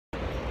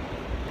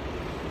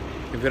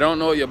If you don't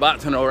know, you're about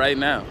to know right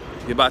now.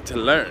 You're about to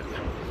learn.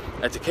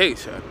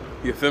 Education.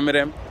 You feel me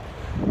then?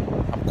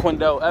 I'm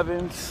Quindell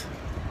Evans.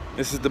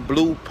 This is the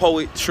Blue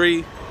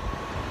Poetry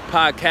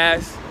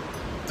Podcast.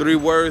 3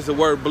 words, the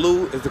word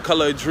blue is the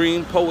color of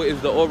dream. Poet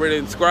is the orator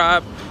and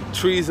scribe.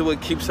 Trees are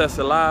what keeps us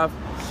alive.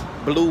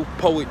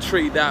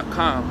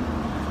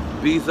 BluePoetry.com.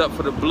 B's up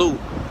for the blue.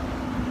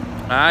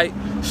 Alright?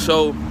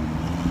 So,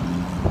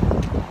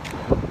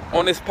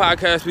 on this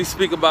podcast, we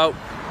speak about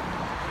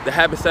the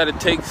habits that it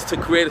takes to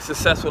create a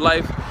successful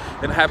life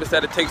and the habits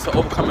that it takes to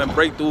overcome and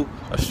break through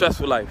a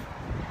stressful life.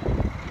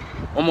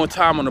 One more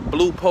time, on the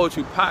Blue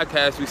Poetry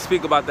Podcast, we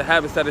speak about the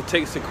habits that it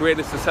takes to create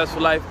a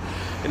successful life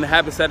and the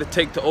habits that it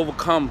takes to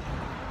overcome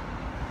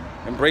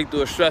and break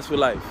through a stressful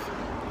life.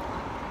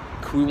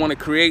 We want to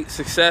create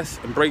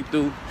success and break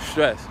through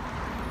stress.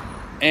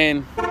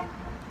 And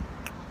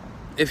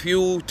if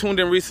you tuned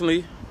in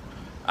recently,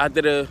 I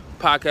did a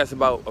podcast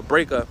about a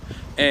breakup,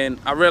 and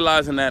I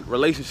realizing that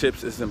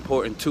relationships is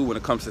important too when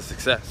it comes to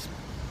success.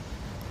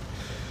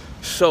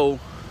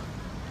 So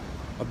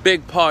a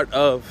big part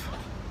of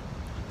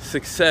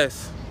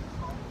success,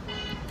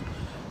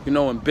 you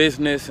know, in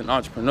business and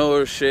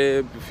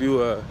entrepreneurship, if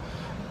you are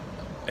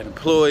an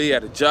employee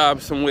at a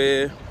job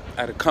somewhere,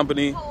 at a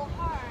company,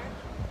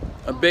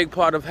 a big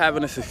part of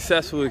having a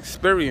successful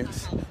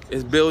experience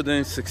is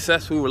building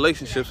successful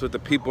relationships with the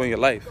people in your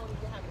life.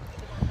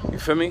 You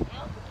feel me?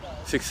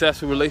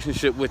 Successful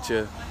relationship with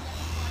your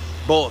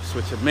boss,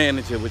 with your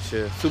manager, with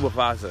your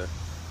supervisor.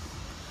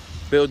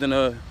 Building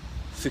a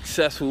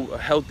successful, a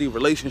healthy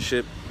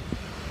relationship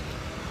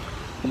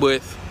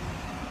with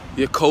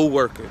your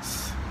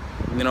co-workers,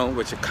 you know,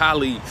 with your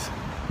colleagues.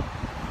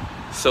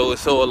 So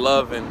it's all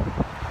love and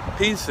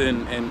peace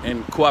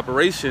and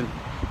cooperation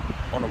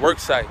on the work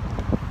site.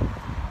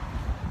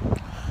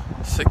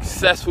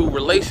 Successful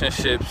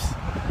relationships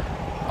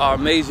are a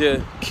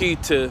major key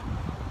to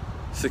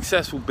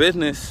successful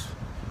business,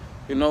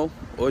 you know,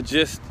 or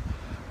just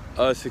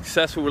a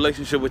successful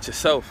relationship with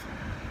yourself.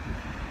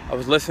 I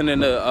was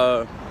listening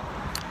to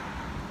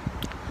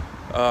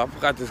I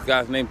forgot this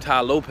guy's name,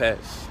 Tai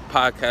Lopez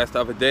podcast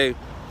the other day,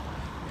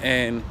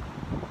 and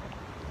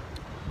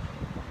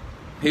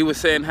he was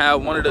saying how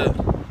one of the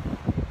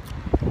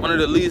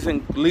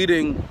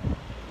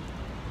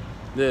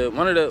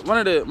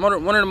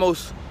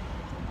most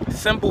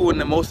simple and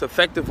the most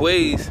effective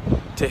ways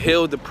to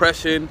heal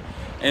depression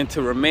and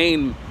to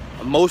remain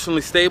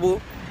emotionally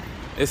stable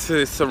is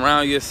to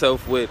surround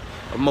yourself with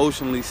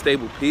emotionally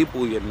stable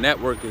people. Your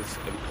network is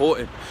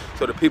important.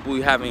 So the people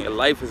you have in your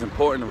life is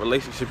important. The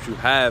relationships you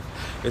have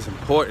is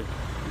important.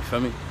 You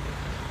feel me?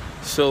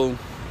 So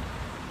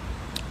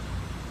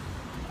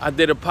I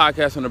did a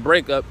podcast on the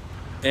breakup,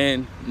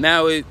 and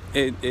now it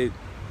is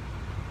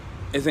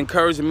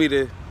encouraging me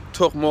to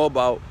talk more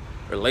about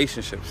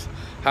relationships.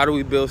 How do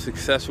we build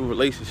successful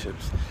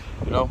relationships?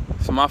 You know?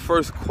 So my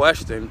first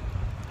question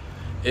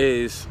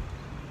is,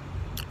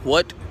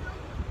 what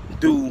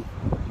do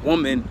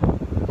women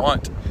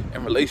want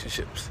in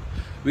relationships?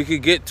 We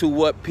could get to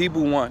what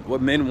people want,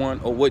 what men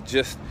want, or what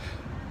does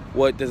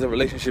a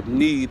relationship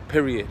need,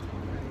 period.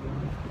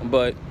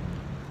 But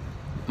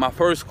my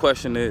first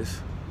question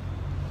is,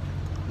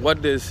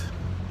 what does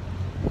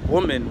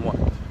woman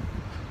want?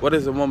 What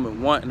does a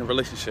woman want in a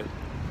relationship?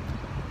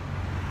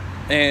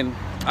 And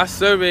I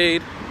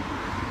surveyed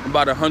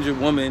about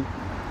 100 women,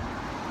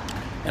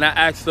 and I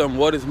asked them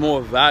what is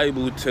more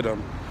valuable to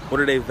them. What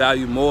do they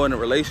value more in a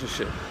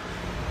relationship?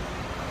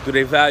 Do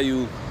they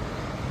value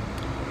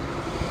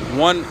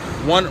one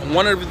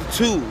of the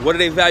two? What do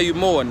they value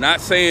more? Not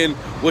saying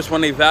which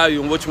one they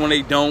value and which one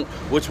they don't,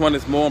 which one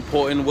is more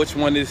important, which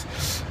one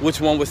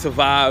would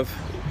survive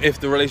if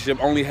the relationship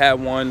only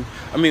had one.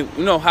 I mean,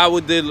 you know, how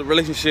would the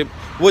relationship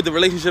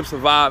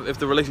survive if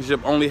the relationship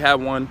only had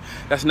one?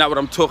 That's not what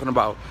I'm talking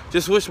about.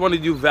 Just which one do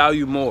you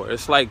value more?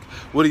 It's like,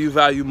 what do you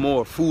value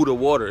more, food or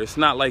water? It's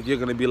not like you're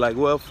gonna be like,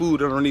 well,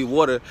 food, I don't need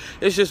water.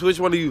 It's just which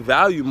one do you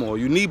value more?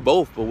 You need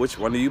both, but which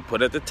one do you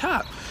put at the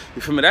top?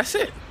 You feel me? That's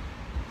it.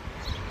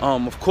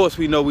 Of course,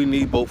 we know we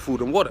need both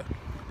food and water.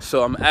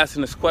 So I'm asking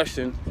this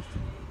question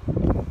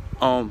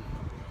to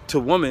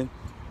women,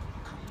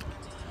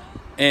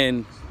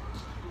 and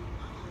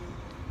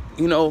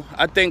you know,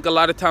 I think a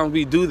lot of times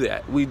we do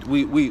that. We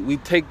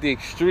take the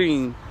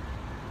extreme.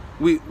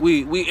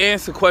 We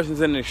answer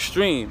questions in the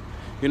extreme.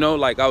 You know,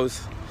 like I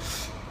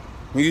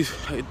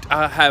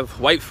have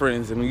white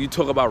friends, and when you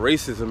talk about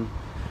racism,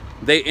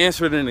 they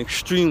answer it in an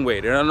extreme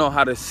way. They don't know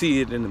how to see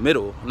it in the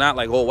middle. Not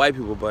like all white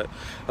people, but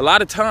a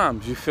lot of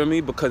times, you feel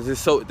me? Because it's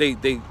so they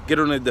get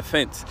on the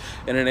defense,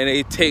 and then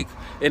they take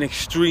an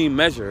extreme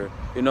measure.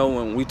 You know,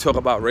 when we talk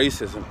about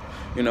racism,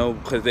 you know,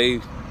 because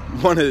they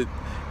want to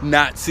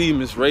not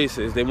seem as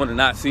racist. They want to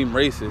not seem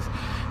racist.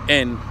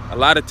 And a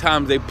lot of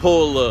times they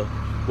pull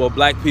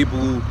black people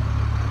who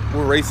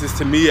were racist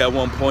to me at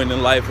one point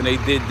in life, and they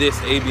did this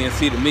A, B, and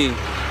C to me,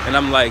 and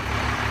I'm like,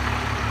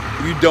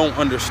 you don't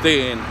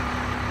understand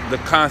the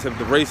concept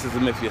of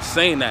racism, if you're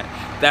saying that,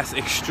 that's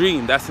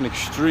extreme. That's an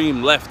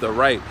extreme left or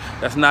right.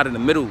 That's not in the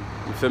middle.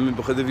 You feel me?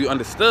 Because if you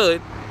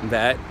understood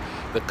that,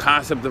 the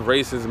concept of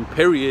racism,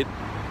 period,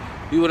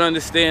 you would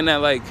understand that,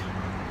 like,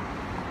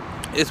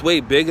 it's way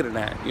bigger than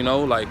that, you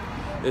know? Like,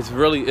 it's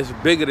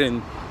bigger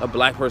than a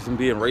black person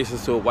being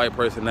racist to a white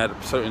person at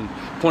a certain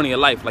point in your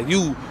life. Like,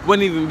 you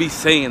wouldn't even be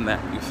saying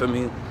that, you feel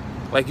me?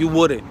 Like, you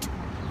wouldn't.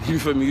 You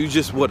feel me? You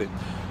just wouldn't.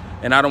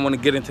 And I don't want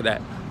to get into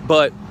that.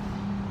 But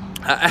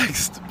I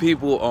asked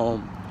people,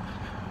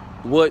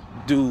 what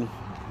do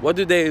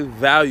they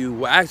value?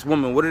 Well, I asked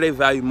women, what do they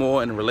value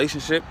more in a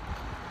relationship?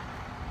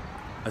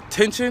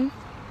 Attention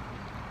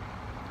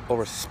or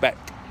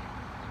respect?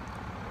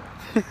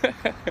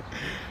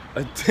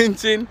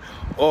 Attention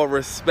or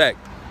respect?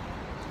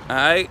 All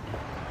right.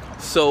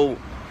 So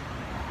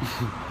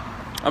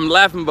I'm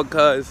laughing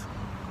because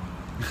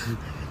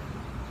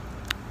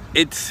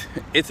it's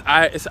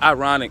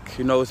ironic,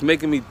 you know. It's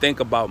making me think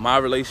about my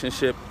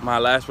relationship, my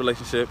last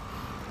relationship,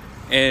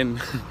 and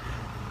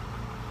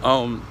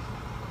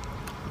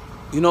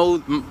you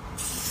know,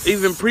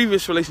 even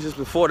previous relationships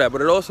before that.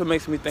 But it also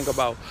makes me think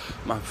about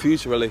my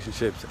future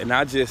relationships, and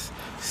I just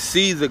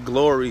see the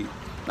glory,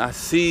 I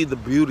see the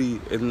beauty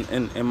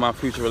in my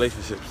future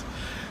relationships.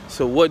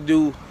 So what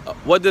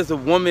does a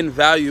woman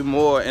value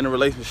more in a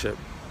relationship?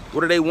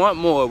 What do they want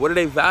more? What do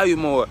they value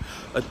more?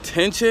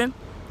 Attention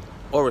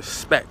or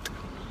respect?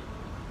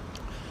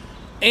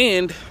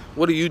 And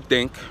what do you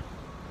think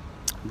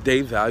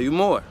they value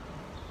more?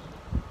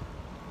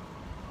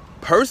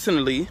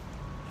 Personally,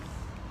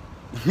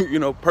 you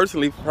know,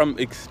 from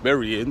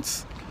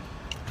experience,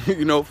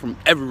 you know, from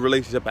every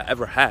relationship I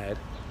ever had,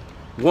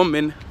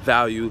 women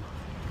value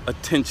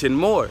attention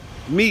more.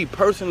 Me,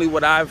 personally,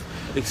 what I've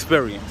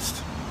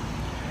experienced.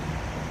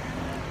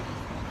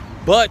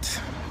 But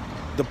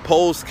the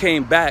polls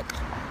came back,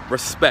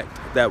 respect.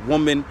 That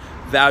women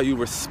value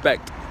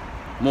respect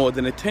more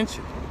than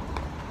attention.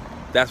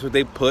 That's what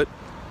they put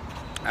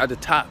at the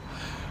top.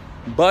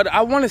 But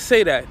I want to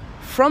say that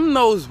from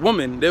those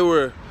women, there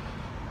were,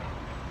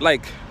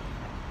 like,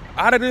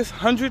 out of this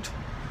 100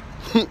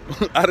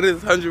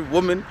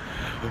 women,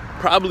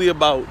 probably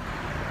about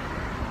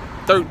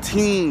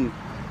 13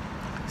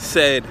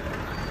 said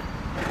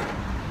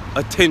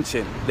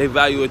attention. They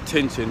value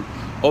attention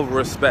over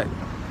respect.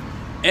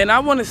 And I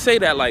want to say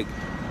that, like,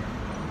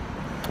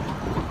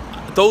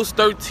 those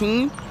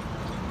 13,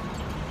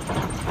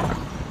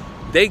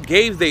 they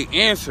gave their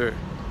answer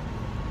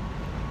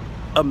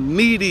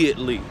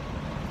immediately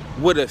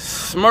with a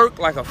smirk,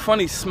 like a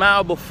funny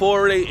smile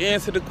before they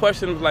answered the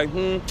question. It was like,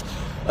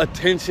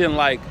 attention,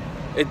 like,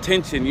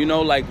 attention, you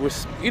know, like,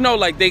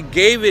 like they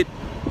gave it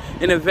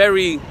in a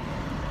very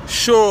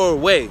sure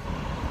way.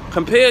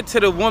 Compared to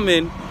the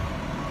woman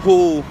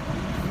who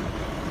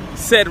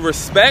said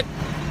respect,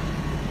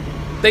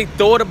 they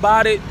thought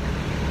about it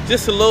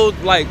just a little,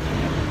 like,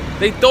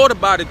 they thought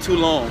about it too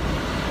long.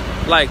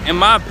 Like, in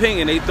my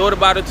opinion, they thought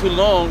about it too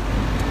long,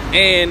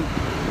 and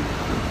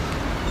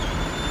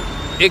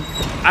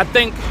I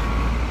think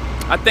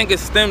it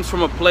stems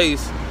from a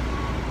place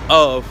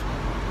of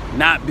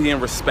not being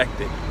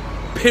respected,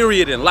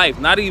 period, in life.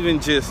 Not even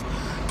just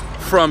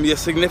from your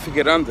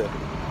significant other.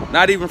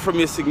 Not even from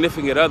your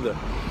significant other.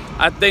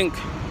 I think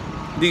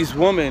these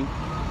women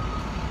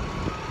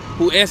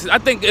who answered, I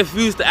think if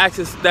you used to ask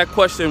us that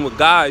question with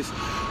guys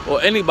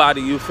or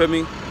anybody, you feel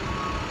me,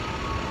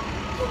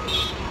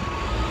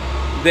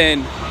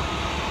 then,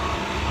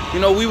 you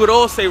know, we would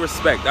all say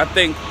respect. I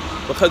think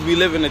because we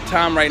live in a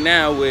time right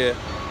now where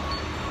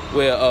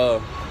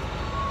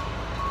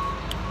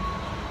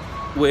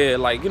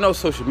like, you know,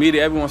 social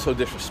media, everyone's so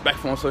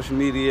disrespectful on social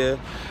media,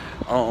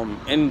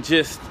 and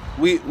just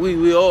we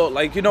all,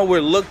 like, you know,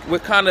 we're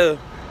kind of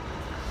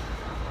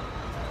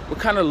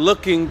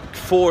looking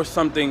for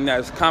something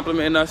that's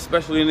complimenting us,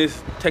 especially in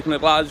this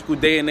technological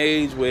day and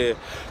age where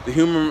the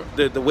human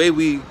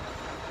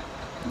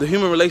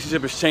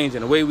relationship is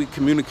changing, the way we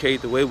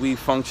communicate, the way we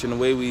function, the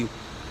way we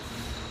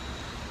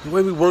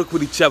work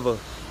with each other. You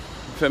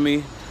feel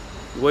me?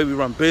 The way we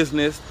run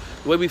business,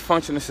 the way we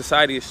function in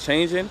society is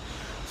changing.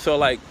 So,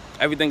 like,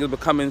 everything is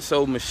becoming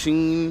so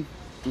machine,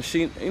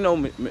 you know,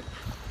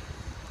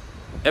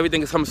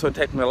 everything is becoming so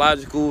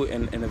technological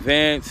and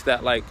advanced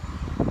that, like,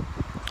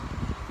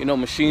 you know,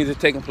 machines are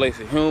taking place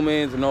of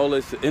humans and all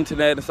this, the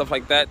internet and stuff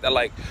like that, that,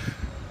 like,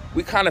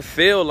 we kind of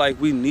feel like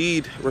we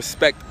need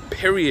respect,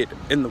 period,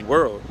 in the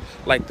world.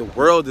 Like, the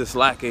world is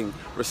lacking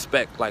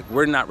respect. Like,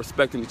 we're not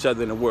respecting each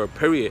other in the world,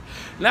 period.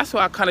 And that's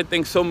why I kind of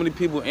think so many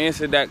people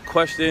answer that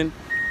question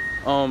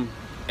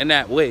in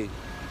that way.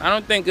 I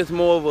don't think it's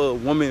more of a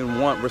woman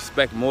want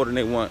respect more than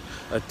they want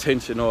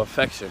attention or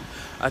affection.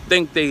 I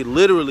think they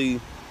literally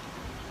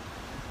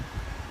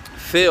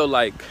feel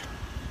like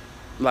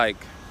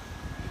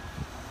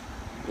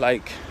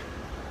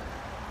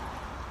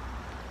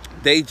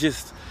they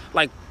just,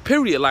 like,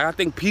 period. Like, I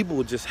think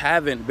people just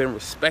haven't been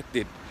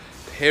respected,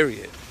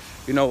 period.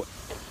 You know,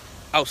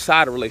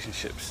 outside of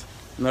relationships.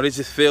 You know, they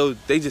just feel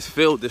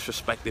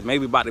disrespected,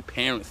 maybe by their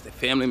parents, their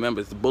family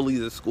members, the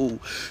bullies at school.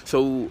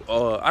 So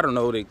I don't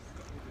know, you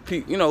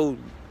know,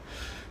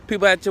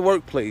 people at your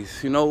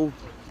workplace, you know,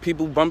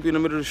 people bump you in the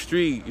middle of the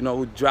street, you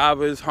know,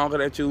 drivers honking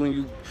at you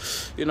when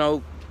you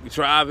know,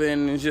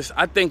 driving. And just,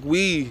 I think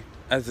we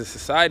as a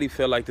society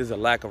feel like there's a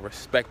lack of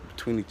respect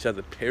between each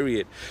other,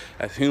 period,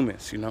 as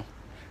humans, you know.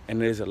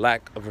 And there's a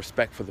lack of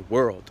respect for the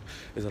world.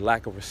 There's a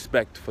lack of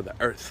respect for the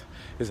earth.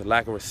 There's a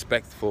lack of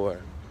respect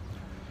for,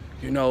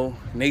 you know,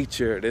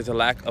 nature. There's a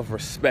lack of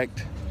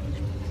respect,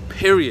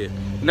 period.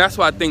 And that's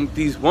why I think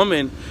these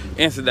women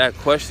answered that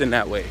question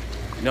that way.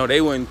 You know,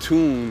 they were in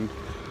tune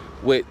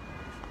with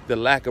the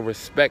lack of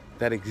respect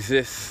that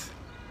exists,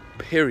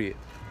 period.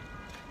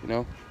 You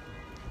know?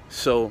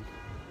 So,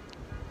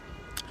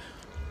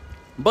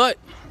 but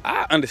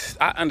I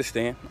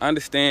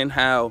understand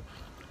how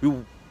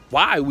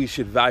why we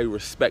should value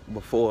respect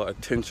before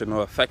attention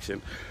or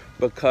affection,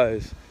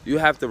 because you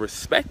have to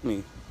respect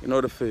me in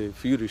order for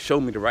you to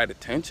show me the right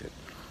attention.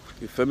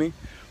 You feel me?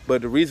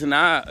 But the reason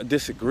I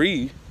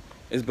disagree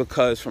is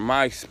because from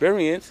my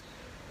experience,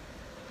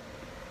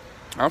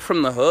 I'm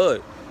from the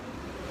hood.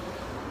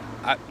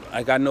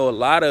 I know a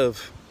lot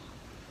of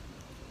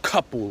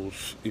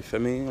couples, you feel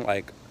me?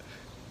 Like,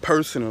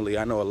 personally,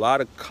 I know a lot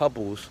of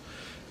couples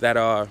that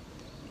are,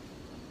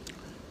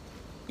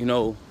 you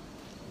know,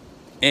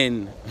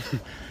 in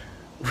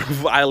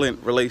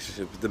violent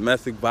relationships,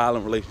 domestic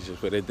violent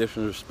relationships, where they're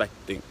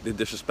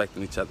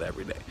disrespecting each other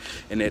every day,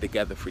 and they're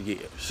together for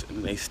years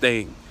and they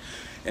staying.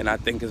 And I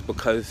think it's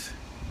because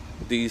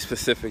these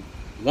specific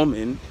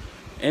women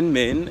and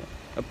men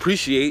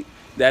appreciate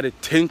that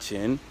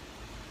attention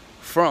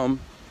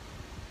from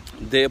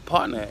their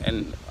partner.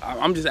 And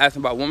I'm just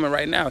asking about women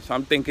right now, so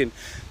I'm thinking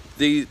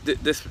these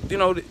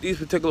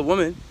particular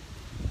women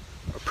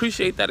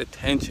appreciate that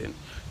attention,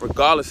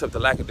 regardless of the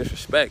lack of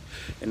disrespect.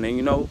 And then,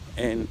 you know,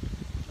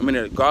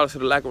 regardless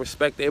of the lack of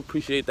respect, they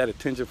appreciate that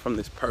attention from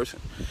this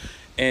person.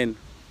 And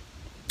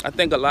I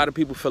think a lot of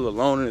people feel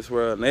alone in this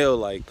world, and they'll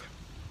like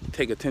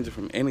take attention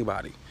from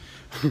anybody.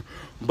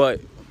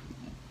 But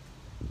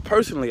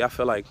personally, I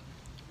feel like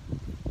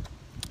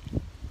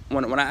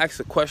when I ask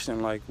the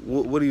question, like,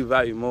 what do you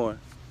value more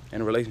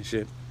in a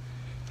relationship,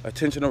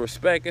 attention or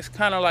respect, it's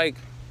kind of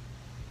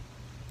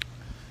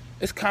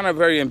a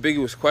very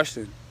ambiguous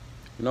question,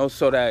 you know,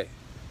 so that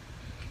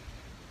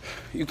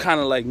you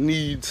kind of like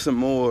need some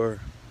more,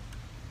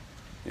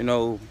 you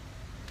know,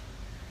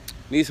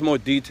 need some more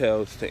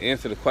details to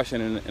answer the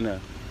question in a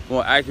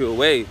more accurate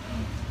way,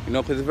 you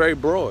know, because it's very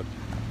broad.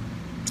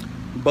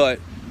 But,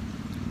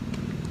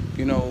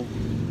 you know,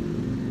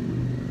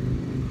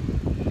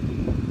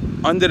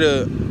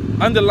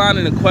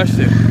 underlining the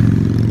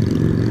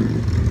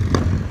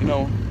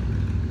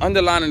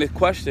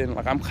question,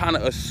 like, I'm kind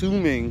of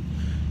assuming,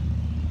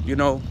 you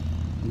know,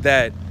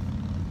 that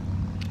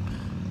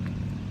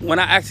when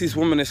I ask these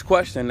women this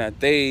question, that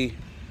they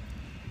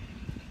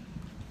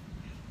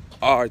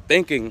are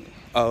thinking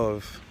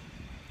of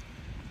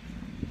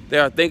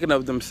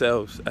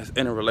themselves as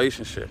in a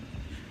relationship.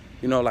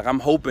 You know, like, I'm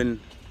hoping,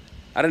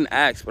 I didn't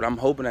ask, but I'm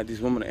hoping that these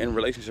women are in a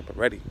relationship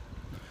already.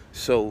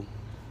 So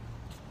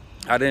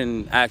I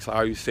didn't ask,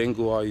 are you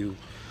single, are you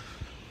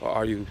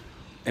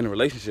in a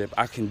relationship?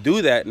 I can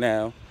do that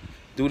now,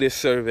 do this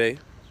survey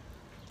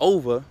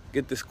over,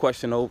 get this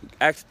question over,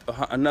 ask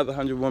another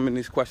 100 women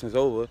these questions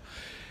over,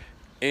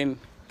 and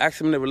ask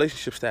them their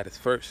relationship status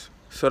first,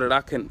 so that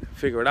I can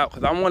figure it out.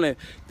 Because I want to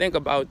think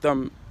about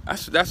them.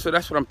 That's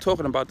what I'm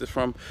talking about this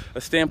from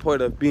a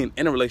standpoint of being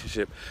in a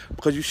relationship.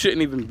 Because you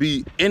shouldn't even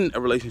be in a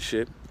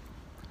relationship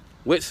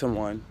with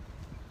someone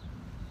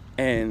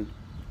and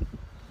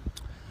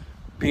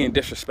being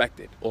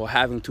disrespected or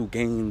having to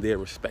gain their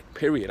respect,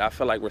 period. I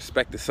feel like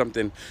respect is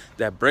something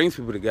that brings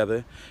people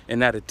together,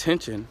 and that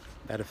attention,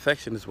 that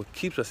affection is what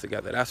keeps us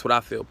together. That's what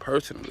I feel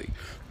personally.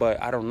 But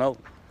I don't know.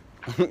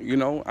 You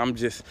know,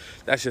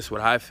 that's just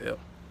what I feel,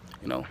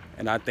 you know,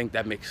 and I think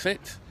that makes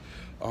sense.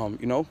 You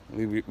know,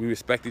 we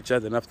respect each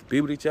other enough to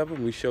be with each other,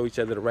 and we show each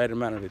other the right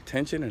amount of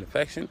attention and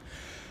affection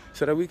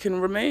so that we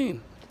can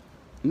remain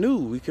new,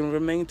 we can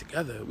remain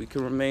together, we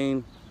can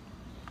remain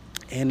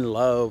in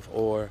love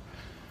or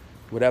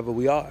whatever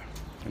we are,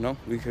 you know.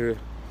 We could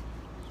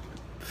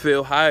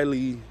feel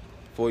highly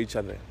for each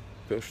other,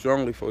 feel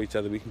strongly for each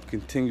other. We can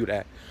continue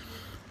that.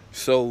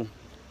 So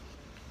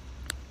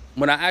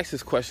when I asked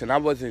this question, I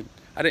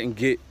didn't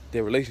get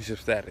their relationship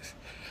status,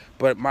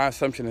 but my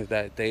assumption is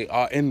that they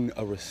are in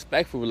a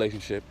respectful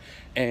relationship,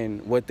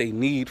 and what they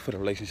need for the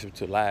relationship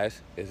to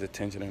last is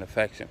attention and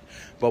affection.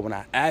 But when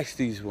I ask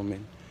these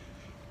women,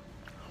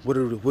 what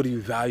do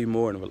you value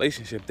more in a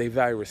relationship, they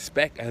value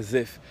respect as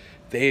if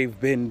they've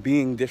been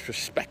being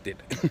disrespected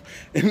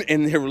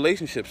in their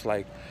relationships.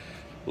 Like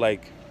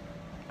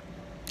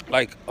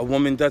a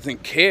woman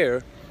doesn't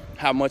care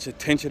how much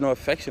attention or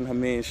affection her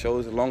man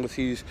shows as long as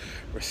he's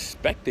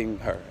respecting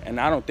her. And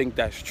I don't think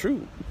that's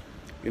true.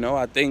 You know,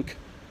 I think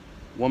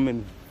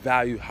women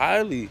value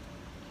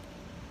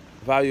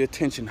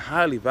attention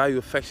highly, value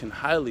affection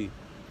highly.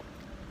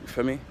 You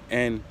feel me?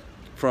 And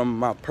from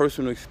my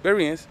personal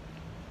experience,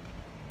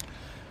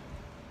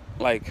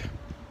 like,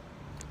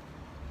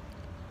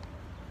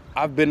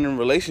 I've been in a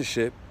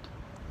relationship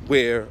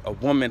where a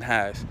woman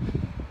has,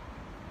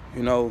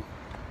 you know,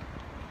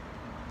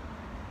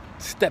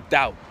 stepped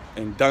out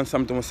and done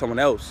something with someone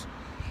else,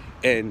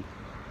 and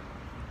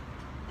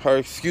her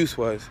excuse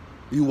was,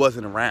 you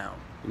wasn't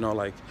around. You know,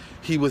 like,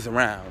 he was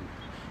around.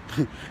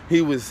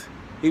 he was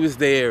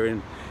there,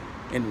 and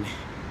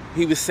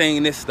he was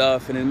saying this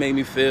stuff, and it made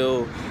me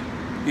feel,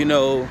 you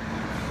know,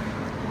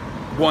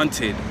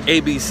 wanted,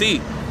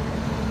 ABC.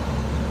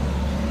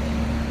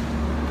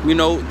 You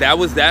know, that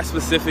was that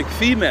specific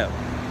female.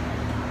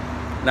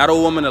 Not a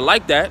woman to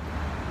like that,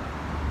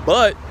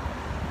 but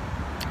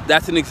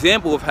that's an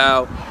example of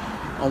how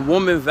a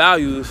woman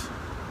values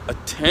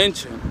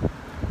attention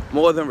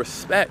more than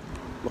respect,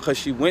 because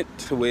she went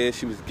to where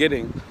she was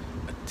getting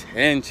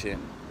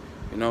attention.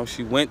 You know,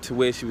 she went to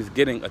where she was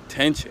getting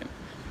attention.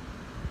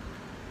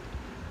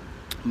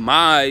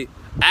 My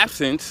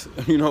absence,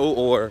 you know,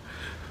 or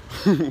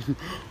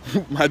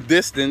my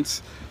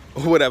distance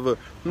or whatever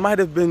could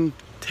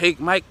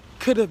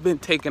have been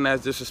taken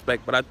as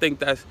disrespect, but I think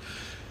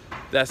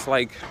that's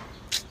like,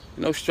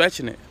 you know,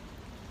 stretching it.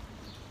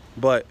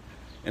 But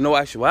in all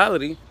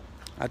actuality,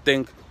 I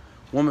think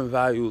women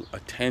value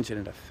attention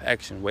and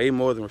affection way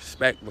more than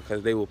respect,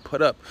 because they will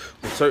put up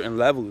with certain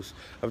levels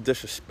of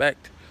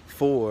disrespect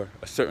for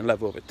a certain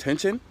level of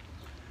attention.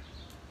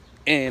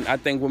 And I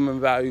think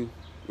women value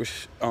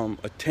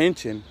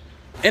attention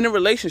in a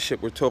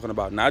relationship, we're talking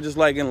about, not just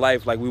like in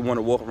life, like we want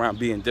to walk around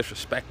being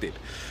disrespected.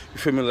 You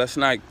feel me? Let's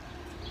not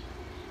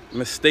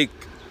mistake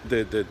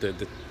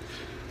the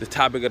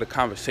topic of the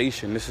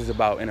conversation. This is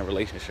about in a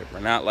relationship. We're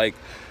not like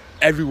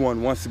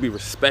everyone wants to be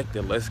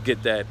respected. Let's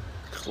get that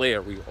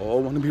clear. We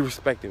all want to be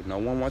respected. No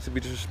one wants to be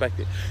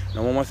disrespected.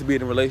 No one wants to be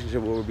in a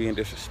relationship where we're being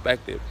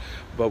disrespected.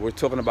 But we're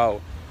talking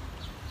about,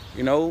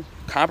 you know,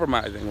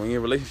 compromising. When you're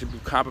in a relationship, you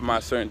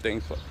compromise certain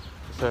things for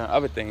certain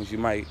other things. You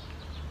might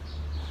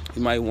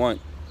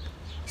want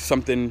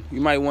something.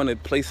 You might want to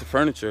place a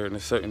furniture in a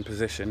certain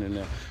position, and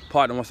the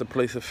partner wants to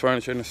place a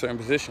furniture in a certain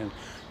position.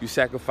 You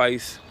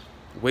sacrifice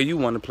where you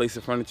want to place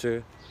the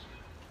furniture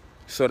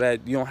so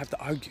that you don't have to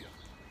argue.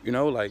 You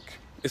know, like,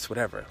 it's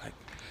whatever. Like,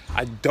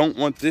 I don't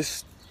want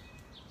this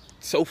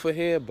sofa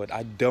here, but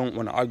I don't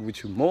want to argue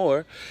with you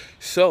more.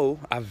 So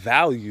I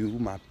value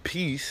my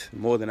peace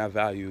more than I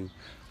value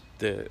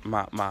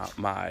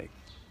my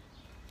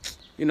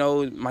you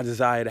know, my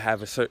desire to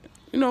have a certain,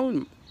 you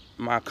know,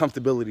 my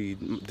comfortability.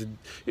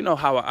 You know,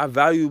 how I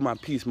value my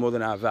peace more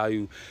than I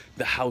value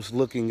the house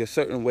looking a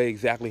certain way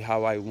exactly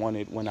how I want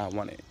it when I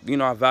want it. You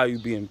know, I value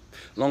being,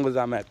 as long as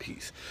I'm at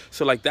peace.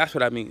 So, like, that's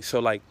what I mean. So,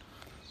 like,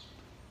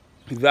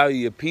 you value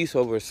your peace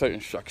over a certain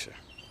structure.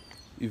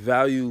 You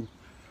value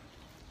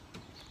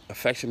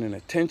affection and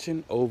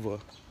attention over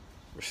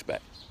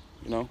respect,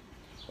 you know?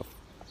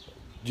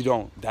 You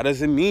don't. That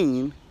doesn't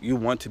mean you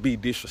want to be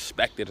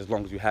disrespected as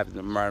long as you have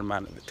the right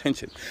amount of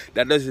attention.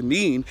 That doesn't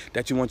mean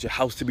that you want your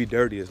house to be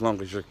dirty as long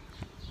as you're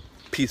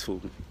peaceful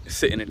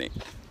sitting in it.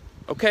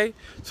 Okay?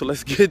 So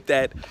let's get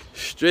that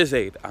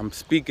straight. I'm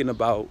speaking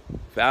about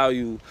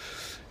value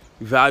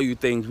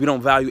things. We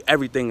don't value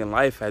everything in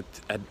life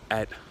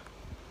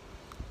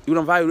we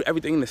don't value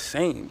everything the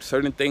same.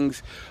 Certain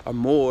things are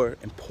more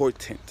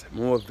important,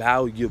 more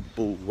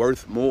valuable,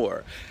 worth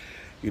more.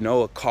 You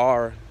know,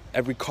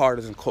 every car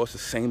doesn't cost the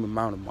same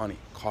amount of money.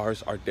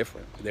 Cars are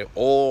different. They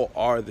all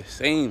are the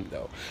same,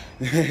 though.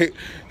 They're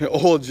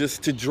all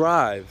just to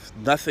drive,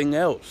 nothing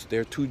else.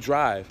 They're to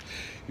drive.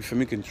 You feel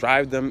me? You can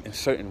drive them in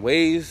certain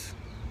ways.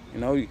 You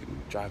know, you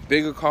can drive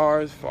bigger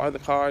cars, farther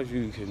cars.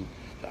 You can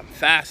drive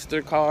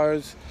faster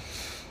cars.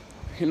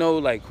 You know,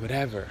 like,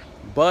 whatever.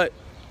 But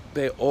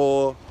they're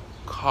all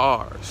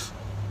cars.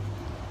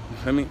 You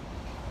feel me?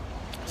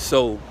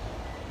 So,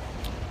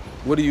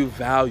 what do you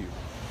value?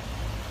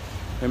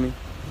 You feel me?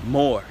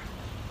 More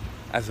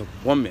as a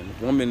woman,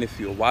 if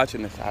you're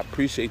watching this, I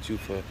appreciate you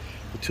for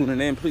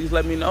tuning in. Please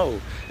let me know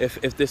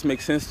if this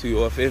makes sense to you,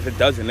 or if it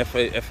doesn't.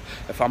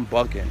 If I'm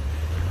bugging,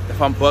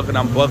 I'm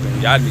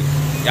bugging.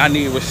 Y'all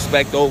need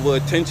respect over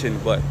attention.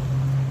 But,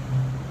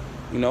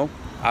 you know,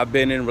 I've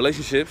been in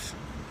relationships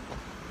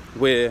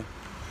where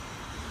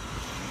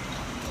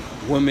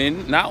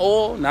women, not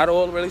all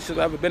relationships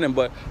I've ever been in,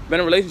 but been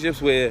in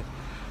relationships where,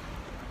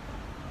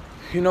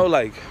 you know,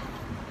 like,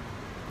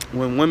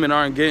 when women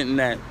aren't getting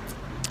that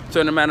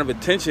certain amount of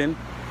attention,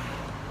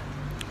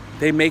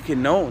 they make it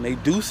known. They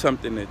do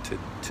something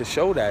to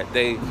show that.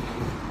 They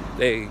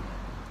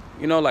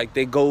you know, like,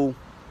 they go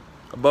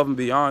above and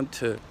beyond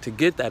to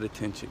get that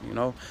attention, you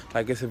know?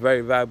 Like, it's a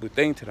very valuable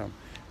thing to them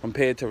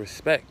compared to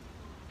respect,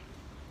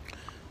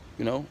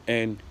 you know?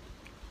 And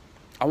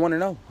I want to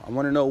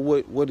know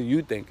what do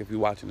you think if you're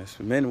watching this?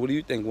 For men, what do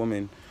you think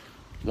women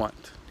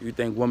want? Do you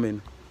think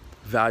women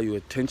value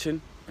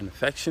attention and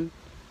affection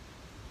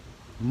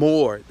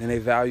more than they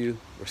value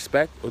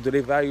respect? Or do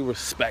they value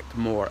respect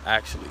more,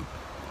 actually,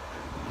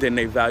 than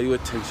they value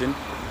attention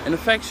and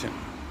affection?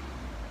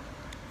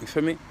 You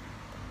feel me?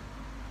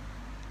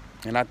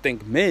 And I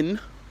think men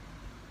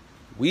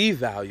we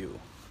value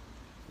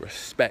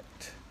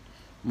respect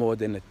more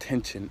than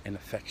attention and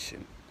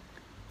affection.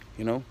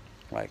 You know,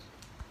 like,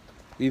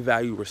 we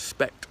value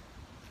respect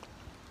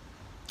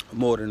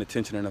more than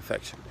attention and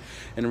affection.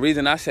 And the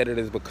reason I said it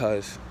is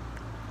because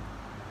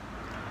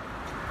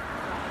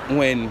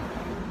when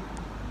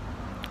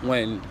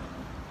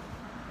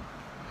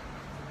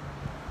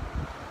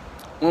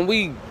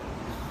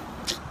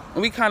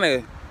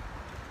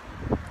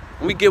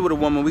we get with a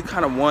woman, we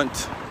kind of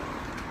want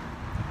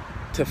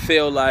to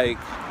feel like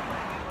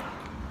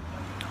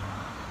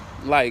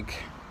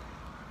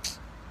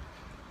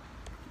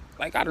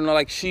I don't know,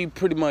 like she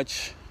pretty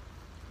much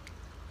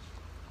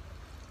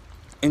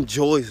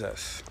enjoys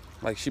us.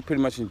 Like she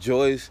pretty much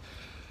enjoys,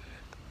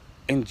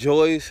 you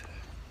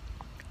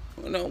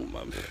know,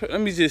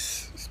 let me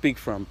just speak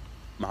from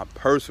my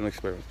personal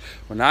experience.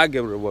 When I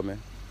get with a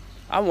woman,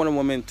 I want a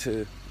woman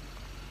to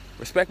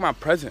respect my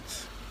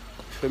presence.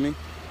 You feel me?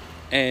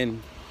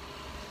 And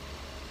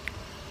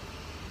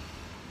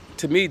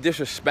to me,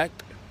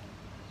 disrespect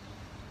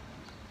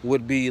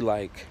would be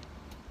like,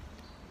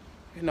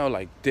 you know,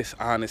 like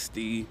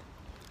dishonesty.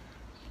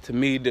 To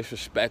me,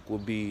 disrespect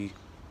would be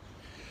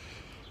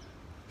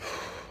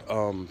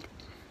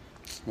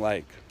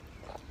like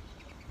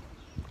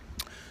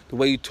the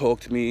way you talk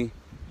to me,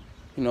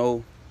 you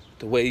know,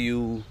 the way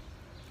you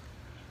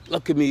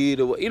look at me,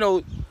 the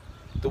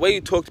way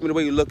you talk to me, the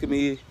way you look at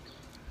me,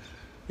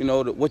 you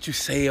know, what you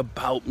say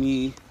about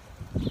me,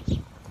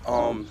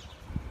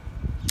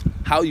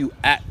 how you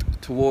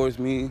act towards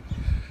me,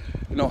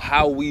 you know,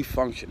 how we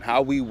function,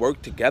 how we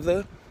work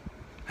together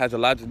has a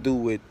lot to do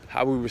with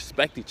how we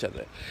respect each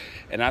other.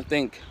 And I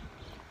think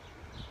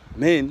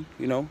men,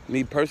 you know,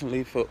 me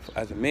personally,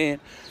 as a man,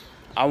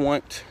 I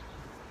want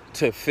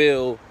to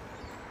feel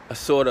a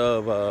sort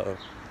of I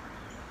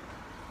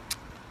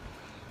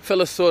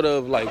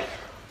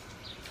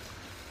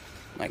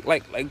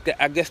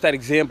guess that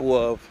example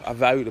of I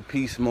value the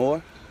peace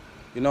more.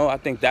 You know, I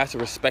think that's a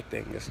respect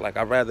thing. It's like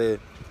I'd rather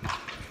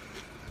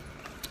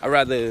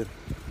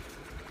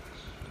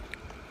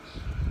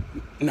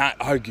not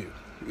argue.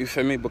 You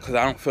feel me? Because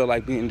I don't feel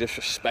like being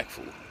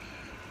disrespectful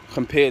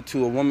compared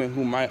to a woman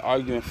who might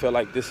argue and feel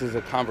like this is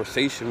a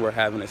conversation we're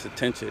having, it's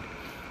attention.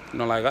 You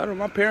know, like, I don't know,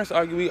 my parents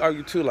argue, we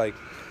argue too. Like,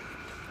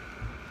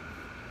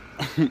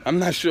 I'm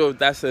not sure if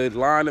that's a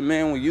line a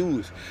man will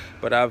use,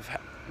 but I've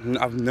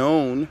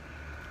known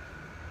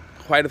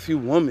quite a few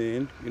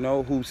women, you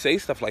know, who say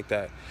stuff like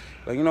that.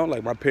 Like, you know,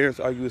 like, my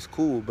parents argue is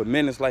cool, but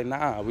men is like,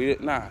 nah,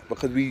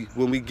 because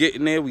when we get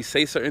in there, we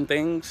say certain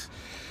things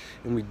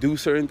and we do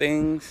certain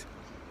things,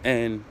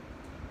 and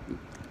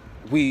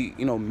we,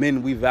 you know,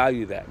 men, we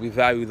value that. We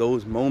value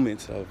those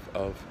moments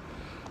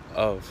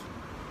of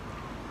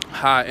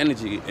high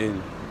energy,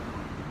 and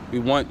we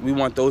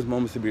want those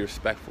moments to be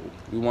respectful.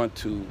 We want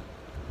to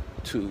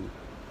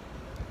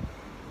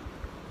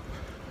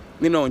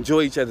you know,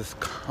 enjoy each other's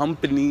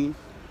company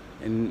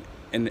in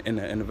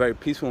a very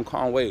peaceful and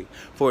calm way,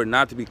 for it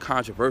not to be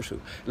controversial.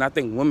 And I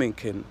think women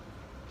can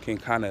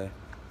kind of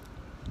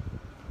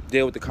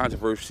deal with the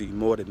controversy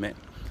more than men.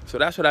 So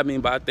that's what I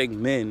mean by I think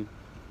men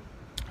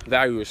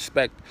value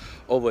respect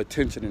over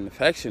attention and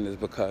affection, is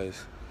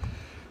because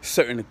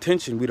certain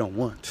attention we don't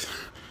want.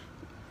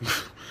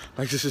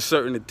 Like, just a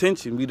certain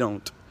attention we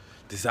don't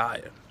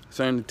desire.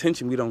 Certain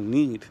attention we don't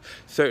need.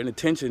 Certain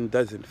attention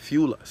doesn't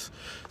fuel us.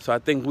 So I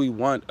think we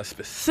want a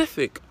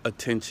specific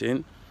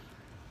attention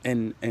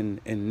and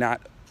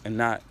not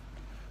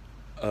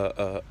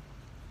a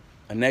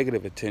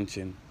negative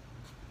attention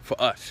for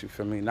us. You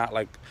feel me? Not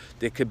like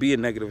there could be a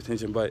negative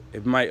attention, but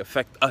it might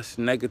affect us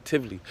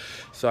negatively.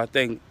 So I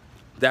think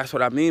that's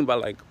what I mean by,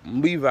 like,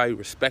 we value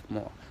respect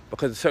more,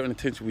 because a certain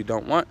attention we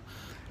don't want,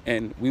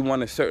 and we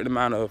want a certain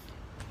amount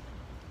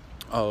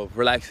of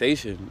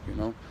relaxation, you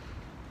know,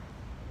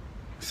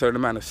 a certain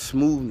amount of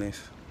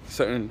smoothness, a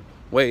certain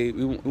way.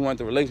 We want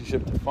the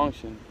relationship to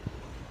function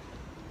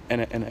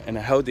in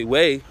a healthy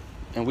way,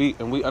 and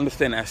we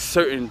understand that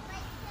certain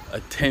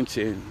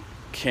attention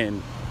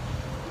can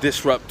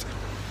disrupt,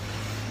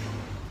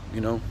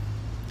 you know,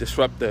 the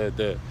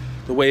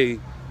way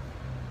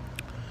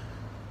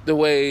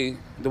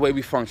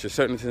we function.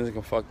 Certain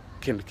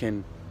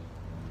attention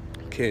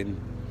can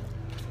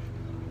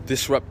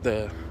disrupt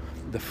the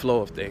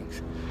flow of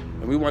things,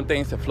 and we want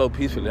things to flow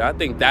peacefully. I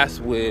think that's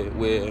where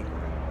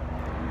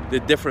the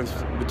difference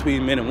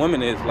between men and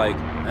women is. Like,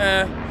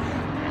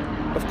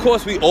 of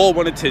course we all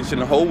want attention.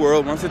 The whole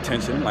world wants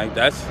attention. Like,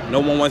 no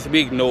one wants to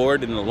be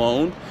ignored and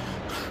alone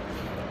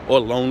or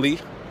lonely.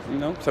 You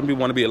know, some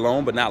people want to be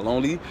alone but not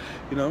lonely.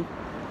 You know,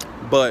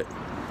 but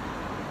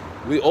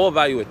we all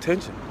value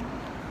attention.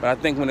 But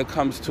I think when it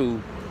comes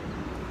to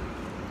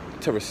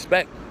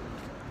respect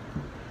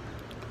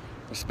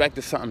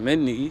is something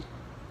men need,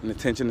 and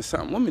attention is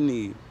something women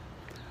need.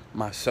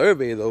 My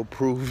survey, though,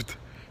 proved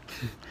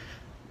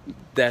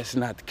that's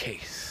not the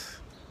case.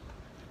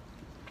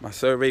 My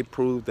survey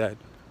proved that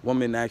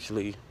women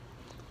actually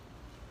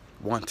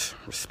want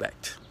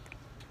respect.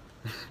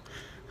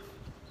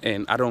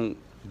 And I don't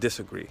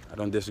disagree. I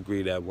don't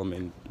disagree that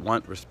women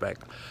want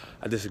respect.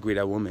 I disagree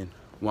that women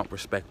want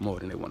respect more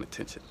than they want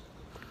attention.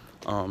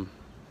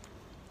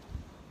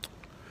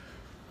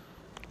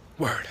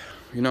 Word,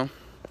 you know,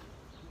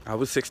 I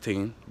was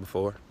 16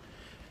 before.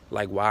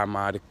 Like, why am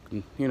I,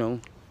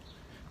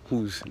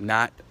 who's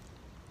not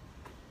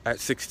at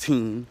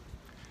 16,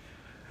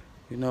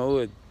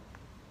 the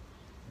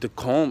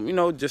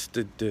calm, just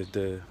the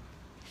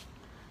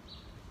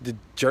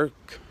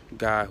jerk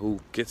guy who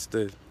gets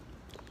the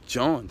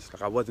Johns.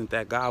 Like, I wasn't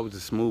that guy. I was a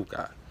smooth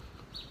guy.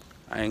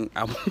 I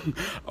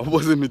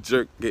wasn't a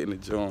jerk getting the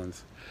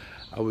Johns.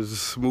 I was a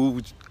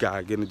smooth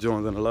guy getting the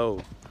Johns on the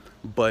low.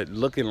 But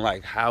looking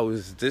like, how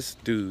is this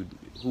dude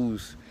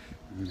who's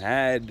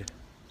mad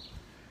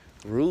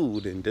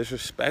rude and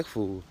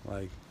disrespectful,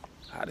 like,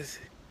 how does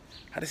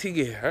he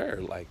get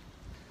hurt? Like,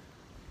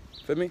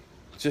 feel me?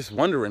 Just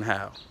wondering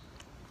how.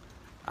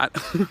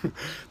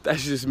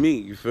 That's just me,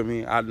 you feel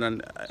me? I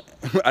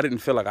didn't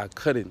feel like I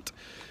couldn't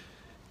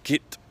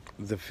get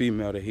the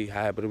female that he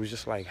had, but it was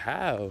just like,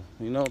 how?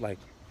 Like,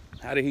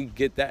 how did he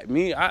get that?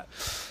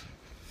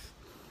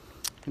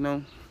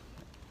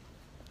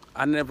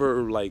 I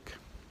never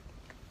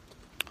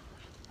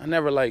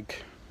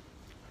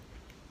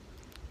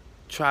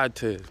tried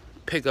to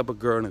pick up a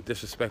girl in a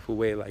disrespectful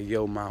way, like,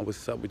 yo, man,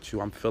 what's up with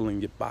you? I'm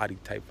feeling your body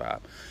type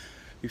vibe.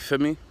 You feel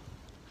me?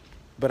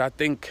 But I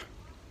think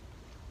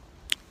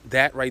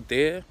that right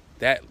there,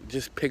 that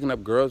just picking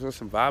up girls on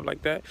some vibe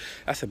like that,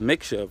 that's a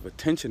mixture of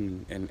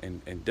attention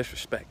and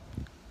disrespect.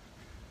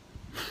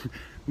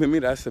 To me,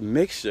 that's a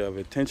mixture of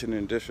attention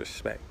and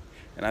disrespect.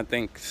 And I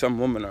think some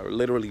women are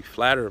literally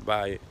flattered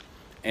by it,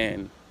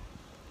 and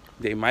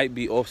they might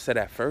be offset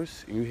at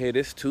first. And you hear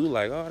this too,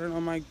 like, oh, I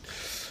don't know,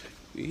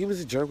 he was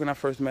a jerk when I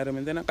first met him,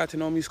 and then I got to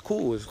know him, he's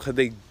cool. It's because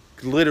they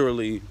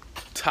literally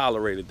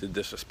tolerated the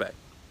disrespect.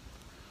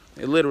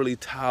 They literally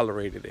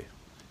tolerated it,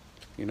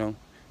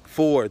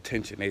 for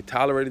attention. They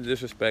tolerated the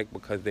disrespect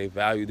because they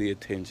value the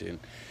attention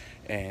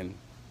and,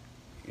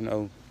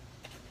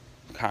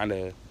 kind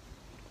of,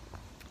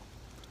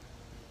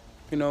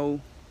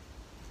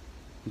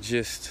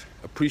 just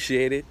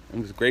appreciate it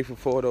and was grateful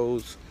for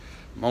those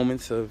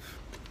moments of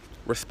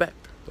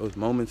respect, those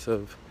moments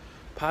of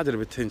positive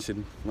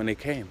attention when they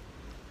came,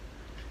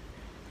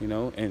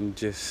 and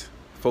just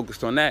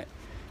focused on that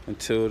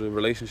until the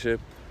relationship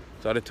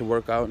started to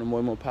work out in a more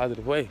and more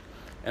positive way.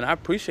 And I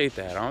appreciate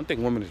that. I don't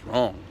think women is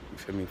wrong, you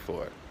feel me,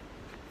 for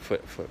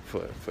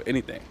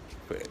anything,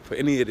 for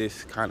any of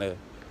this kind of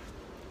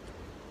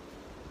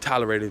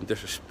tolerating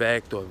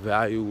disrespect or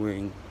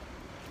valuing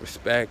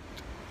respect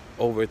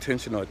over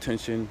attention, or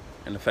attention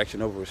and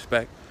affection over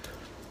respect.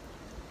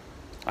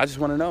 I just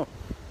want to know,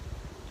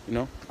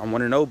 I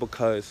want to know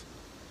because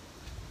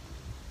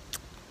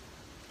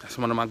that's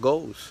one of my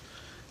goals,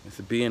 is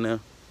to be in a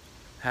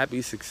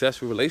happy,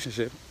 successful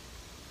relationship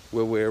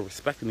where we're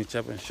respecting each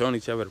other and showing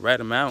each other the right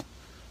amount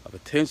of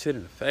attention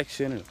and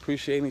affection and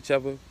appreciating each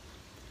other.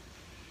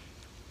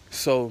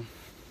 So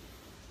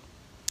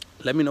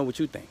let me know what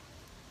you think.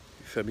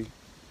 You feel me?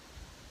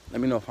 Let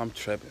me know if I'm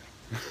tripping.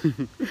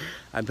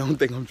 I don't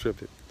think I'm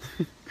tripping.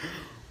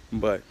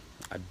 But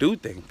I do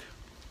think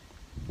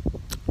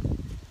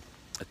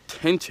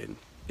attention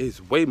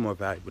is way more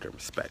valuable than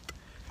respect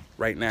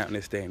right now in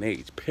this day and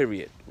age,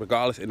 period.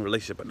 Regardless in a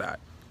relationship or not.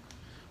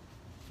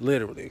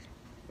 Literally.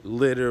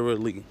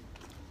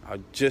 I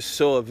just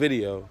saw a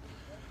video,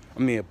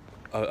 a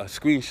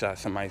screenshot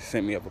somebody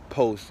sent me of a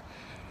post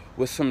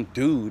with some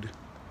dude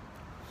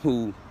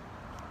who,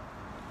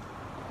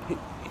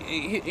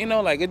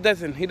 he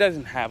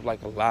doesn't have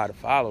like a lot of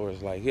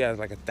followers. Like, he has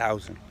like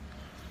 1,000,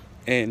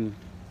 and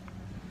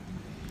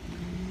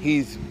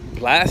he's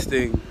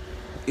blasting.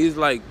 He's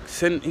like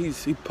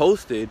he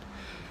posted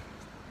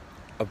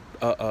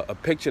a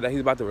picture that he's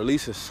about to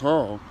release a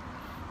song,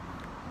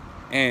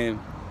 and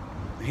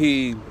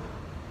he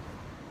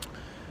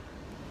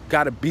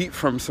got a beat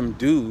from some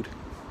dude,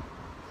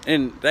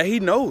 and that he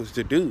knows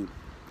the dude.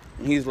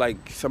 And he's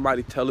like,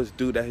 somebody tell this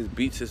dude that his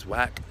beats is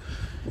whack,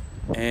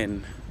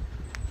 and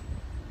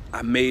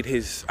I made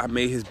his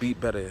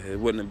beat better. It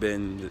wouldn't have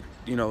been,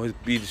 his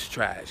beat is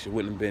trash. It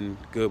wouldn't have been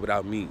good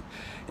without me.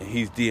 And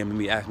he's DMing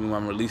me, asking me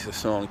when I'm gonna release a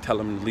song, tell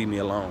him to leave me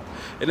alone.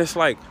 And it's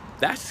like,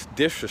 that's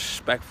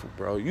disrespectful,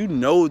 bro. You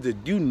know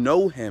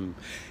him.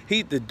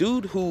 The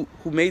dude who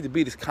made the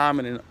beat is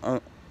commenting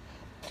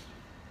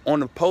on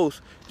the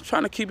post,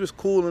 trying to keep his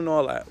cool and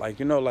all that. Like,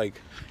 he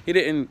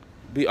didn't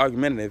be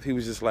argumentative. He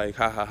was just like,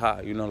 ha ha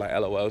ha, like,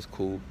 LOL, it's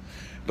cool.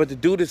 But the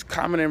dude is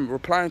commenting,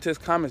 replying to his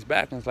comments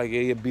back, and it's like, yeah,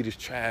 your beat is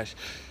trash.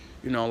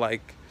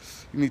 Like,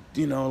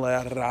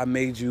 I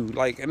made you.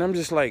 Like, and I'm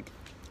just like,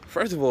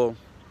 first of all,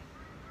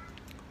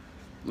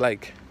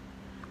 like,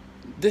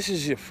 this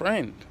is your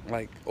friend,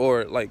 like,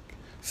 or like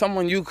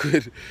someone you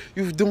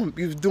was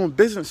doing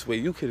business with.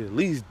 You could at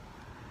least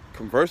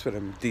converse with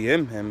him,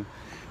 DM him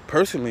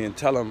personally, and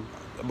tell him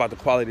about the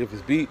quality of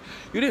his beat.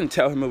 You didn't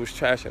tell him it was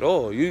trash at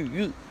all.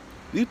 You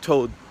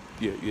told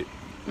your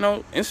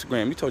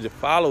Instagram, you told your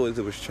followers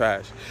it was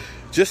trash,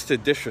 just to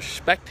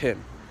disrespect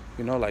him,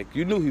 You know, like,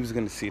 you knew he was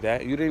gonna see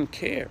that. You didn't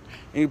care.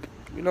 And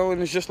you know,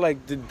 and it's just like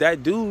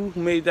that dude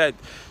who made that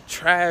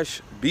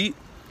trash beat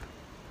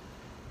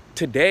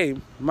today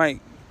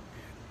might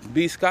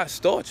be Scott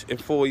Storch in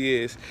 4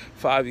 years,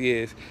 5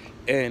 years,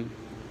 and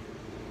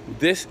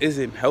this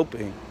isn't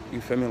helping.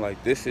 You feel me?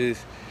 Like, this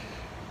is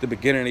the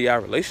beginning of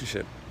your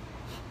relationship.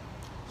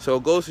 So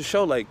it goes to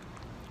show, like,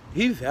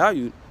 he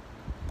valued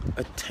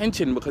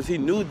attention because he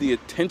knew the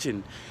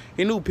attention.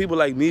 He knew people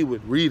like me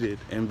would read it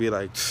and be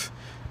like,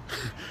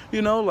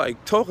 you know,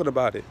 like, talking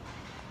about it.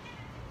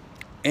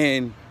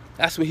 And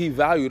that's what he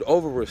valued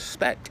over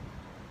respect.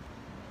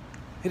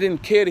 He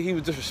didn't care that he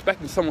was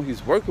disrespecting someone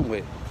he's working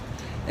with.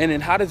 And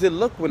then how does it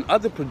look when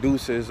other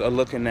producers are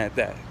looking at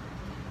that?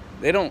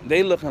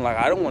 They looking like,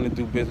 I don't want to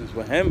do business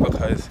with him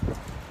because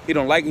he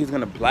don't like it. He's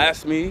going to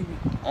blast me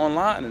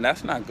online, and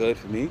that's not good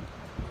for me.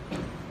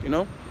 You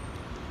know?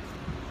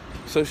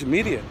 Social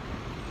media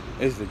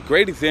is a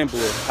great example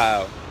of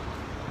how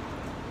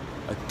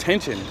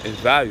attention is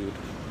valued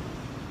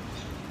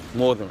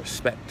more than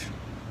respect.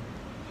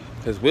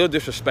 Because we'll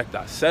disrespect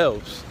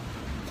ourselves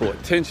for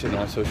attention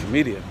on social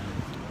media.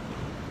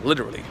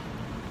 Literally.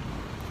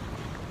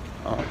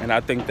 And I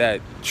think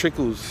that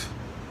trickles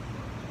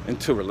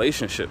into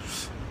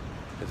relationships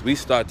as we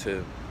start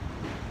to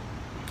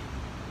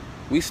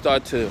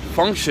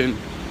function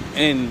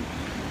in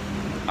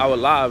our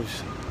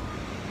lives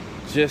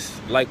just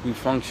like we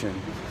function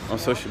on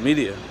social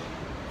media.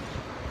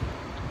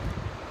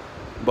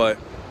 But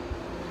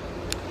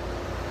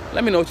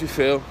let me know what you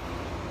feel.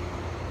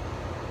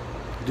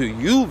 Do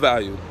you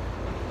value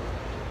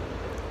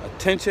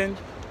attention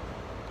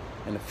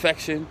and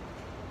affection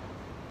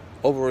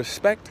over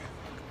respect?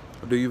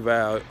 Or do you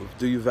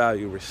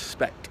value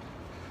respect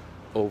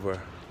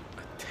over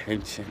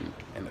attention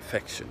and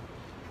affection?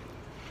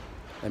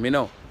 Let me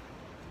know.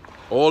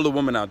 All the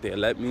women out there,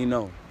 let me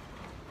know.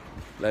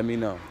 Let me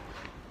know.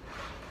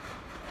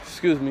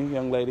 Excuse me,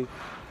 young lady.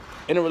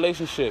 In a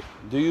relationship,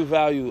 do you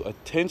value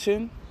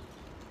attention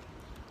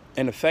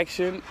and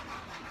affection,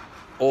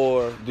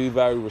 or do you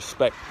value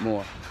respect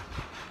more?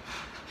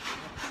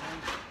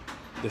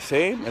 The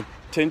same?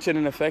 Attention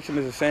and affection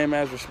is the same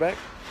as respect?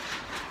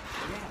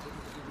 Yeah,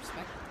 because you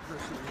respect the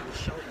person and you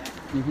show that.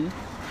 Mm-hmm.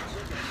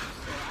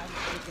 So I would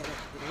think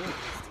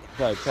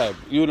that it is. Type.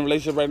 You in a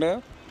relationship right now?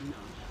 No.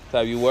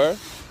 Type, you were?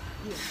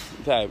 Yeah.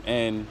 Type.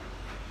 And,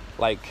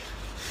 like,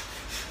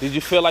 did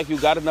you feel like you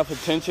got enough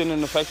attention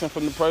and affection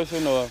from the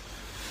person, or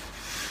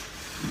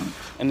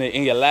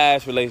in your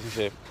last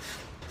relationship?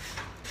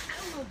 I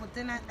don't know, but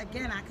then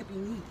again, I could be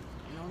needy. You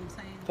know what I'm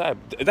saying? Type.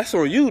 That's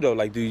on you, though.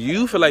 Like, do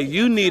you feel like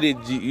you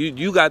needed,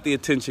 you got the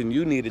attention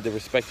you needed, the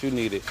respect you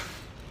needed?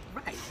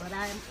 Right, but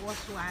I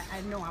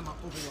know I'm an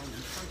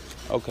overwhelming person.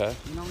 Okay.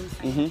 You know what I'm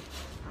saying? Mm-hmm.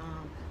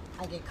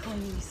 I get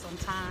clingy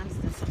sometimes,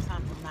 and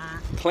sometimes I'm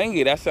not.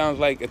 Clingy, that sounds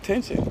like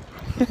attention.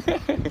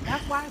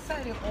 That's why I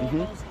said it all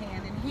goes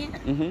hand in hand.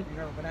 Mm-hmm. You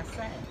know what I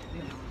said?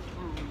 You know,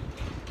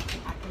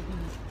 I can be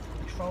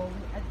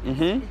controlling.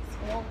 It's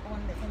all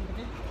on the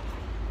individual.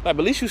 Like,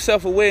 but at least you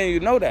self-aware and you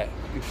know that.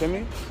 You feel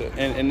me? So,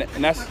 and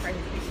that's I'm crazy.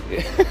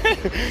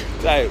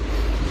 like.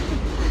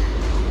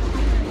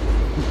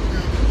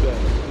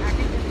 I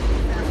can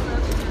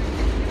just,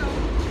 you know,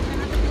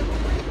 and I can live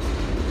with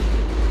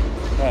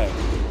it. Right.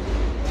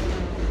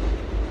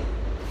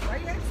 Where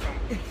you at?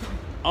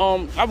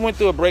 I went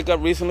through a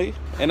breakup recently,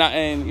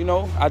 and you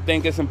know, I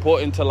think it's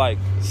important to, like,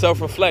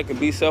 self-reflect and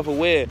be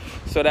self-aware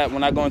so that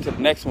when I go into the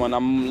next one,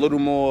 I'm a little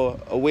more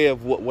aware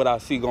of what I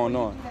see going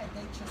on.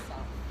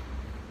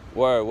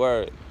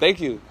 Word.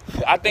 Thank you.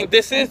 I think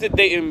this is the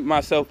dating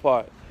myself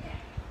part.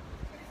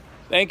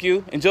 Thank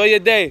you. Enjoy your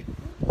day.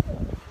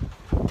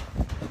 All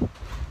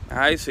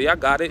right, so y'all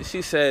got it.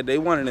 She said they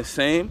wanted the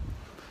same,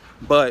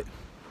 but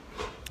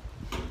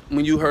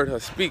when you heard her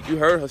speak, you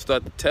heard her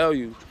start to tell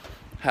you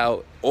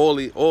how all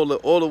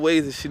the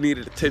ways that she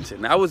needed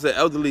attention. Now, I was an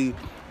elderly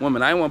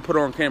woman. I didn't want to put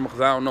her on camera because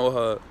I don't know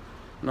her,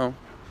 you know,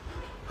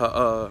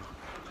 her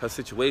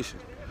situation.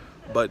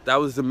 But that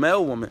was the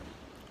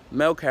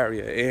male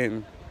carrier,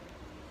 and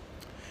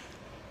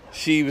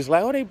she was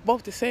like, "Oh, they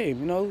both the same,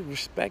 you know,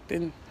 respect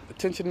and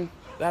attention,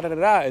 da da da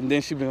da." And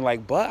then she been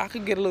like, "But I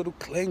could get a little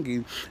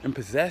clingy and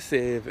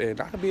possessive, and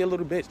I could be a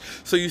little bitch."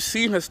 So you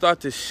seen her start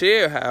to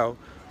share how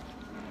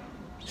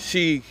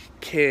she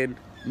can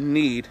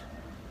need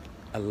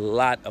a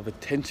lot of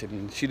attention,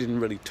 and she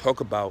didn't really talk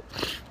about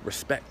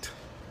respect,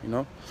 you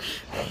know.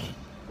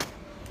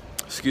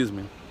 Excuse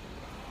me.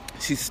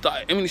 She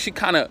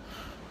kind of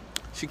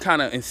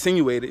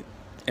insinuated,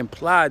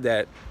 implied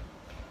that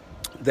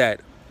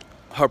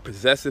her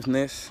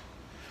possessiveness,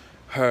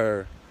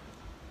 her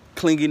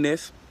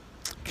clinginess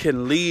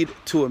can lead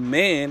to a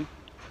man,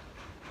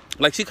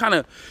 like she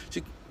can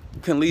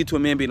lead to a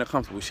man being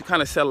uncomfortable. She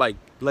kind of said like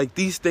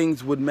these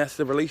things would mess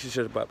the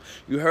relationship up.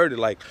 You heard it,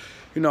 like,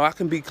 you know, I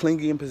can be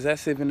clingy and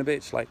possessive in a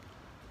bitch, like,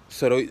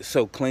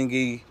 so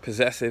clingy,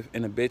 possessive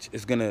in a bitch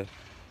is gonna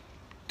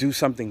do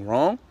something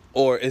wrong,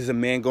 or is a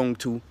man going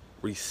to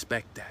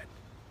respect that?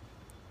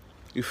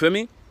 You feel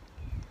me?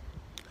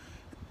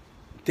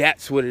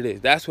 That's what it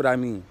is. That's what I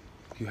mean.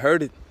 You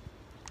heard it.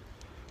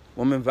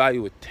 Women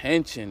value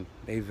attention.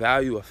 They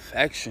value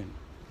affection.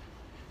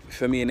 You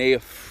feel me?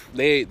 And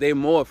they're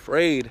more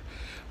afraid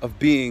of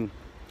being.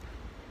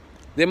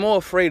 They're more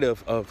afraid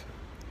of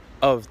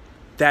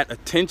that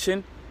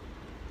attention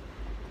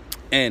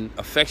and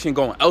affection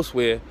going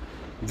elsewhere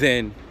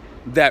than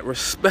that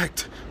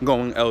respect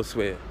going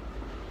elsewhere.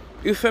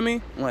 You feel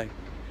me? Like,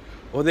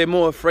 or they're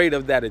more afraid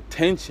of that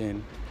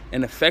attention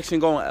and affection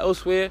going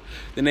elsewhere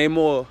than they're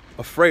more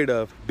afraid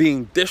of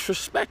being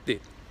disrespected.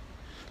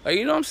 Like,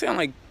 you know what I'm saying?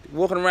 Like,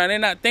 walking around, they're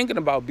not thinking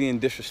about being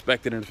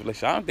disrespected in this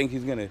relationship. I don't think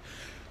he's gonna,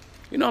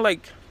 you know,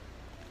 like,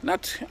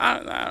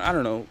 I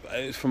don't know.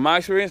 From my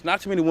experience,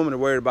 not too many women are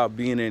worried about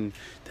being in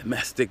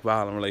domestic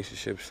violent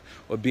relationships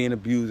or being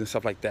abused and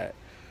stuff like that.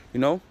 You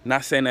know,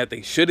 not saying that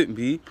they shouldn't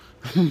be,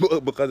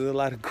 because there's a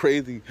lot of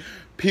crazy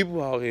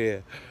people out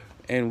here,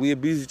 and we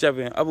abuse each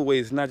other in other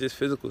ways. It's not just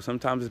physical.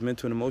 Sometimes it's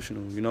mental and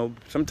emotional. You know,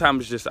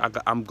 sometimes it's just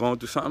I'm going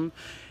through something,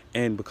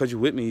 and because you're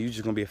with me, you're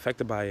just gonna be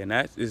affected by it, and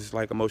that is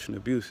like emotional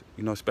abuse.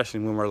 You know, especially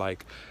when we're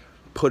like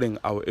putting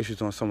our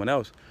issues on someone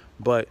else.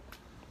 But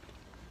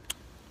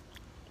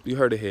you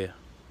heard it here.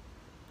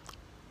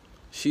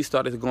 She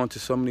started to go into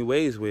so many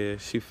ways where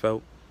she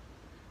felt,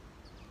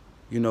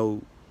 you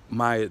know,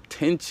 my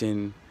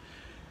attention.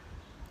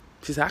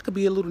 She said, I could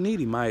be a little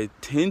needy. My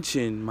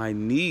attention, my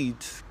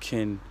needs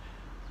can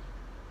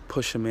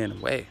push a man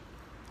away.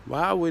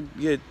 Why would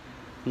you?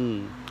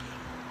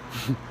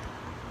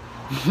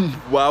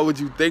 Why would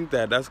you think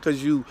that? That's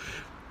because you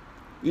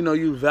know,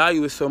 you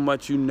value it so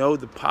much. You know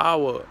the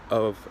power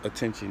of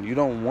attention. You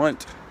don't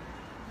want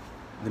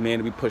the man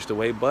to be pushed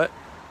away, but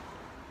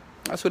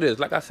that's what it is.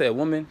 Like I said,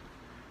 woman,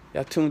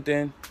 y'all tuned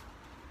in.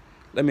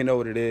 Let me know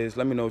what it is.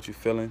 Let me know what you're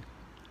feeling.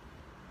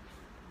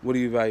 What do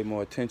you value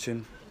more,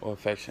 attention or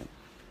affection?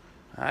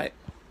 All right?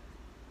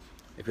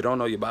 If you don't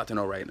know, you're about to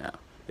know right now.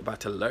 You're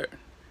about to learn.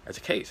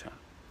 Education.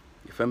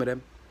 You feel me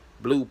then?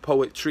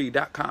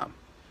 BluePoetry.com.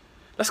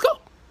 Let's go.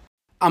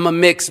 I'm a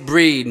mixed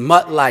breed,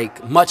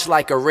 mutt-like, much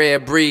like a rare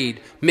breed,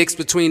 mixed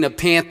between a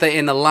panther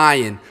and a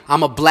lion.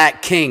 I'm a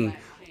black king.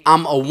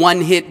 I'm a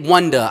one-hit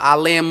wonder. I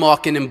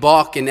landmark and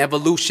embark in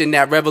evolution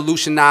that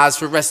revolutionized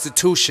for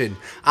restitution.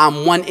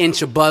 I'm 1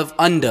 inch above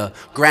under,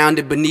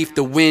 grounded beneath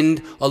the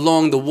wind,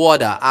 along the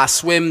water. I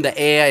swim the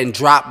air and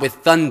drop with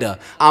thunder.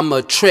 I'm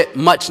a trip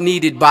much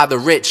needed by the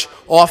rich,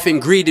 often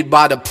greeted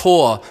by the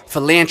poor.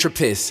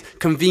 Philanthropist,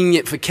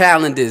 convenient for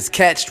calendars,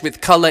 catched with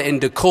color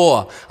and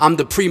decor. I'm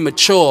the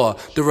premature,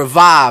 the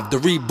revived, the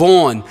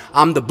reborn.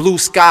 I'm the blue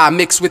sky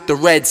mixed with the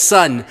red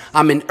sun.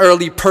 I'm an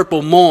early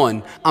purple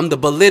morn. I'm the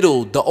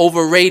belittled, the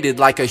overrated,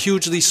 like a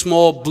hugely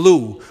small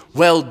blue,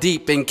 well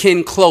deep and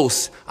kin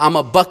close. I'm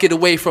a bucket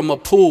away from a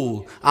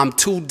pool. I'm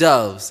 2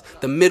 doves,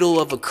 the middle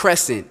of a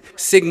crescent,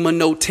 sigma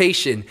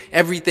notation,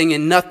 everything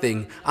and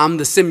nothing. I'm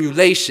the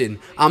simulation.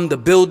 I'm the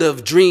builder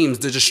of dreams,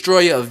 the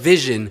destroyer of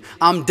vision.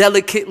 I'm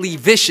delicately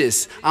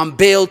vicious. I'm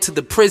bail to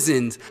the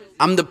prisons.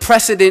 I'm the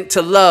precedent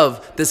to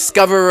love,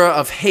 discoverer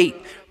of hate,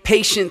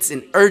 patience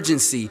and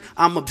urgency.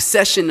 I'm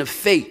obsession of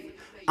fate.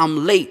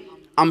 I'm late.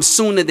 I'm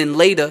sooner than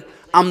later.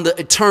 I'm the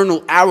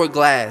eternal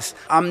hourglass.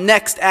 I'm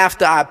next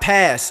after I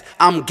pass.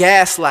 I'm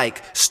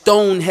gas-like,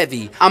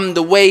 stone-heavy. I'm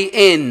the way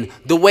in,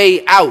 the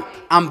way out.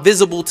 I'm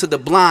visible to the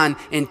blind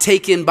and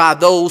taken by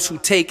those who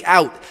take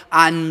out.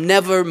 I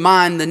never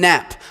mind the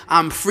nap.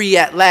 I'm free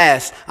at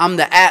last. I'm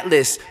the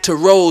atlas to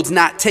roads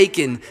not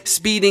taken.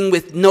 Speeding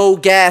with no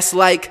gas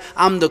like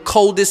I'm the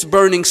coldest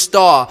burning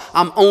star.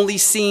 I'm only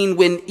seen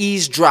when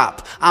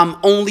eavesdrop. I'm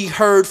only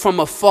heard from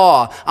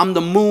afar. I'm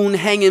the moon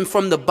hanging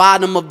from the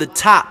bottom of the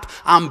top.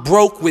 I'm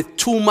broke with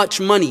too much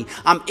money.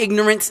 I'm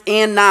ignorance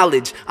and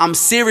knowledge. I'm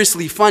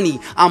seriously funny.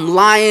 I'm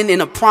lying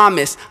in a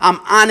promise. I'm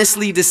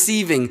honestly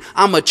deceiving.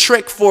 I'm a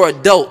trick for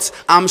adults.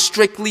 I'm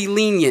strictly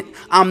lenient.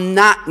 I'm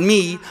not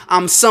me.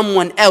 I'm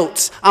someone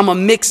else. I'm a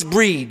mixed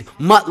breed,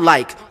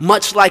 mutt-like,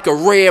 much like a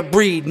rare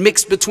breed,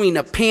 mixed between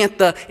a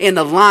panther and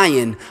a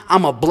lion.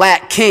 I'm a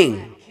black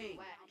king.